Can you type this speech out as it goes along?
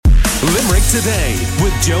Limerick Today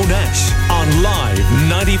with Joe Nash on Live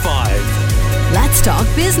 95. Let's talk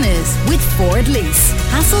business with Ford Lease.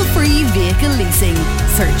 Hassle-free vehicle leasing.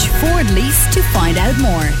 Search Ford Lease to find out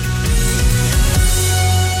more.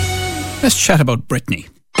 Let's chat about Britney.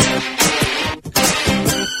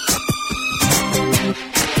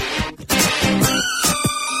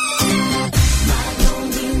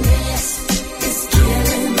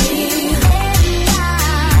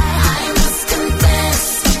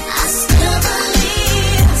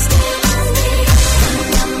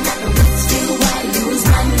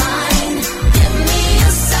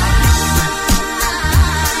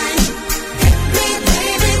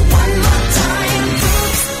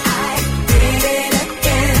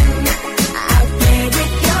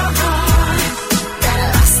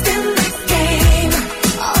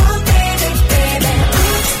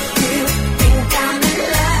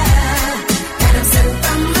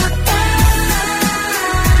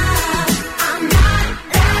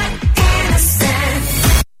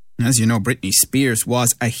 As you know, Britney Spears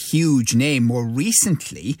was a huge name. More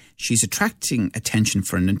recently, she's attracting attention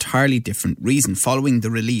for an entirely different reason, following the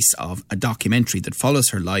release of a documentary that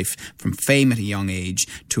follows her life from fame at a young age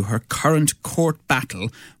to her current court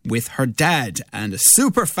battle with her dad. And a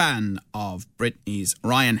super fan of Britney's,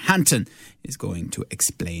 Ryan Hanton, is going to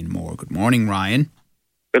explain more. Good morning, Ryan.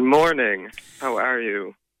 Good morning. How are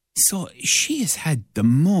you? So she has had the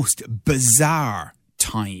most bizarre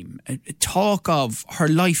time. Talk of her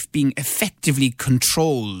life being effectively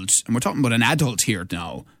controlled, and we're talking about an adult here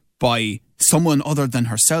now, by someone other than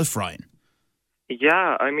herself, Ryan.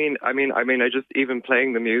 Yeah, I mean, I just, even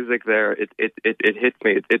playing the music there, it hits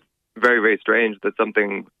me. It's very, very strange that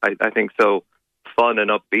something I think so fun and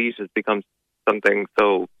upbeat has become something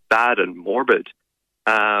so sad and morbid.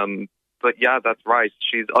 But yeah, that's right.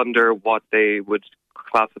 She's under what they would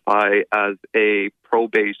classify as a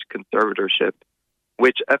probate conservatorship,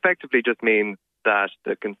 which effectively just means that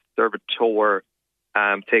the conservator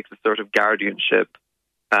takes a sort of guardianship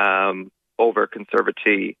over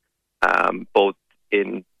conservatee, both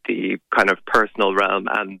in the kind of personal realm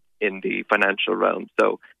and in the financial realm.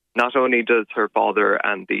 So not only does her father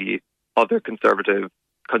and the other conservator,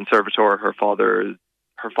 her father's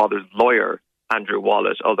lawyer, Andrew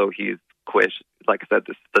Wallet, although he's quit, like I said,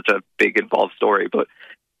 this is such a big involved story, but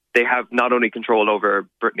they have not only control over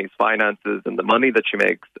Britney's finances and the money that she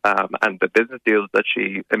makes and the business deals that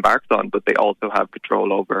she embarks on, but they also have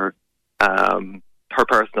control over her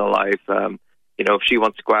personal life. If she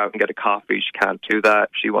wants to go out and get a coffee, she can't do that.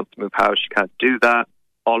 If she wants to move house, she can't do that.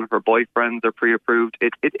 All of her boyfriends are pre-approved.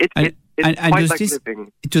 It's quite like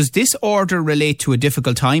living. Does this order relate to a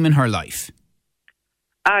difficult time in her life?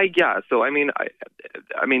 Yeah. So I mean,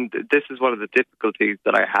 this is one of the difficulties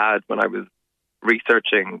that I had when I was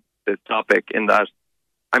researching this topic, in that,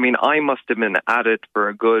 I mean, I must have been at it for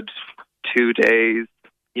a good 2 days,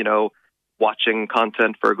 watching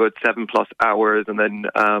content for a good 7+ hours, and then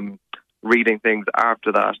reading things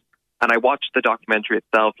after that. And I watched the documentary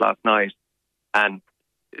itself last night, and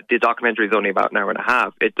the documentary is only about an hour and a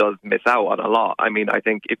half. It does miss out on a lot. I mean, I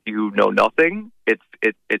think if you know nothing, it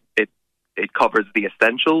covers the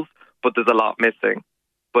essentials, but there's a lot missing.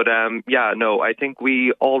 But I think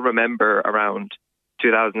we all remember around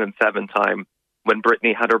 2007 time when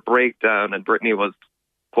Britney had her breakdown, and Britney was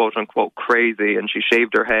quote unquote crazy, and she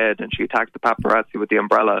shaved her head and she attacked the paparazzi with the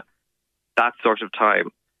umbrella. That sort of time.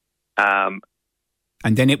 And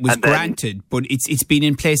then it was granted, but it's been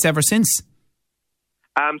in place ever since.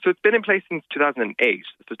 So it's been in place since 2008.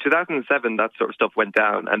 So 2007, that sort of stuff went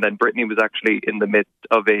down, and then Britney was actually in the midst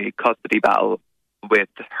of a custody battle with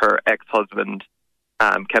her ex-husband,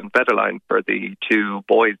 Kevin Federline, for the 2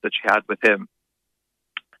 boys that she had with him.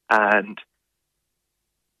 And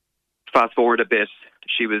fast forward a bit,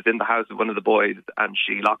 she was in the house with one of the boys, and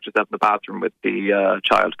she locked herself in the bathroom with the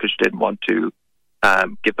child because she didn't want to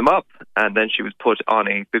give them up. And then she was put on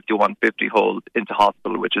a 5150 hold into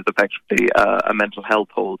hospital, which is effectively a mental health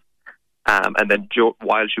hold. And then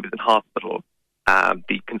while she was in hospital,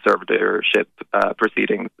 the conservatorship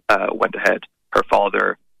proceedings went ahead. Her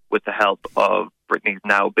father, with the help of Britney's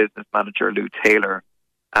now business manager, Lou Taylor,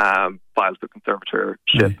 filed for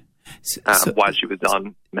conservatorship while she was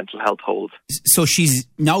on mental health hold. So she's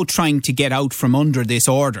now trying to get out from under this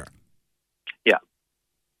order. Yeah.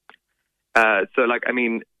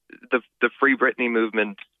 The Free Britney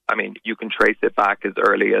movement, I mean, you can trace it back as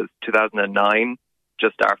early as 2009,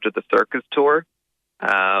 just after the circus tour.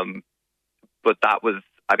 But that was,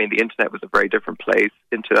 I mean, the internet was a very different place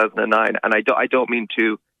in 2009. And I don't mean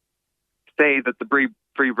to say that the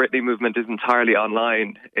Free Britney movement is entirely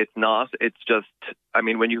online. It's not. It's just, I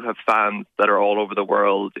mean, when you have fans that are all over the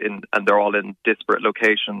world and they're all in disparate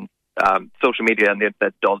locations, social media and the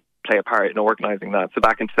internet does play a part in organising that. So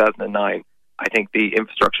back in 2009, I think the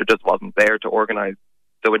infrastructure just wasn't there to organise.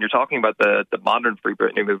 So when you're talking about the modern Free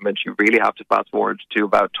Britney movement, you really have to fast forward to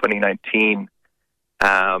about 2019.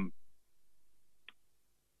 And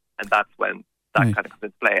that's when that kind of comes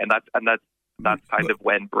into play. And that's kind of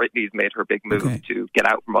when Britney's made her big move to get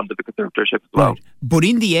out from under the conservatorship as well. Right. But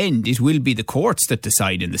in the end, it will be the courts that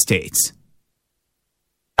decide in the States.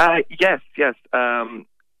 Yes,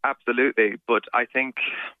 absolutely. But I think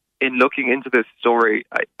in looking into this story,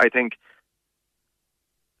 I think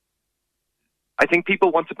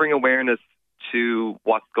people want to bring awareness to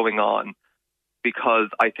what's going on, because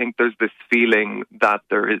I think there's this feeling that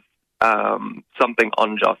there is something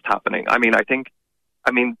unjust happening. I mean,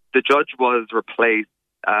 the judge was replaced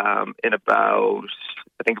in about,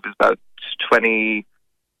 I think it was about 20.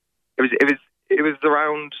 It was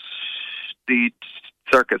around the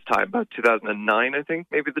circus time, about 2009. I think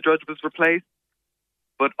maybe the judge was replaced.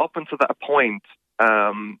 But up until that point,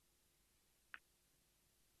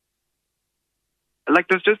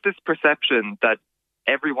 there's just this perception that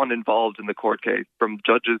everyone involved in the court case, from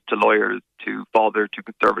judges to lawyers to father to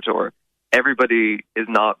conservator, everybody is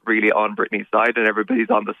not really on Britney's side, and everybody's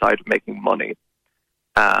on the side of making money.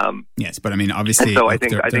 Yes, but I mean, obviously, so I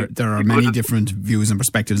think there are think many different views and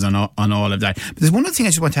perspectives on all of that. But there's one other thing I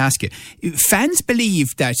just want to ask you. Fans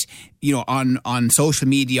believe that, on social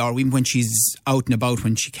media, or even when she's out and about,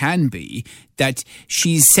 when she can be, that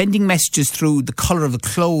she's sending messages through the colour of the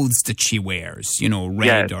clothes that she wears,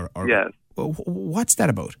 red or yes. What's that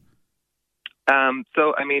about?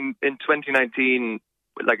 So, I mean, in 2019,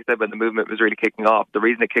 like I said, when the movement was really kicking off, the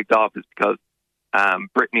reason it kicked off is because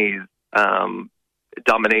Britney's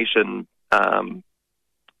domination,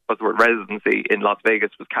 residency in Las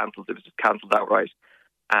Vegas was cancelled. It was just cancelled outright.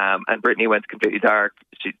 And Britney went completely dark.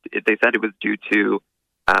 They said it was due to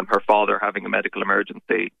her father having a medical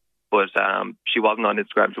emergency, but she wasn't on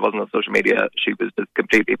Instagram, she wasn't on social media, she was just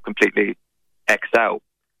completely X'd out.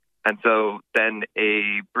 And so then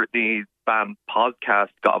a Britney fan podcast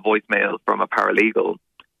got a voicemail from a paralegal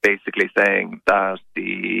basically saying that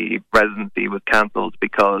the residency was cancelled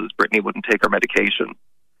because Britney wouldn't take her medication.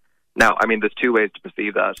 Now, I mean, there's two ways to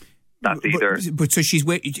perceive that. That's either... But so she's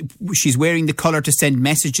wearing the colour to send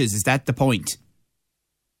messages, is that the point?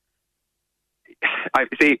 I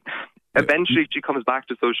see. Eventually she comes back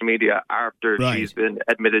to social media after she's been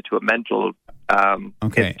admitted to a mental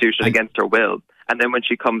institution against her will. And then when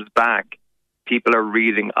she comes back, people are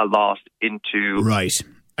reading a lot into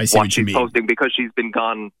what she's posting, because she's been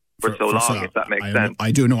gone for so long, if that makes sense.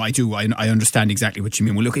 I do. I understand exactly what you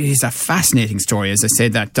mean. Well, look, it is a fascinating story. As I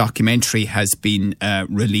said, that documentary has been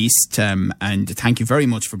released, and thank you very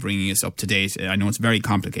much for bringing us up to date. I know it's a very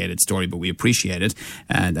complicated story, but we appreciate it.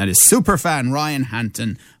 And that is superfan Ryan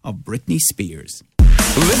Hanton of Britney Spears.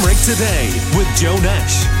 Limerick Today with Joe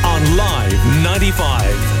Nash on Live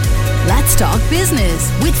 95. Let's talk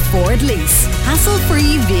business with Ford Lease.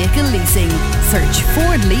 Hassle-free vehicle leasing. Search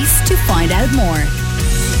Ford Lease to find out more.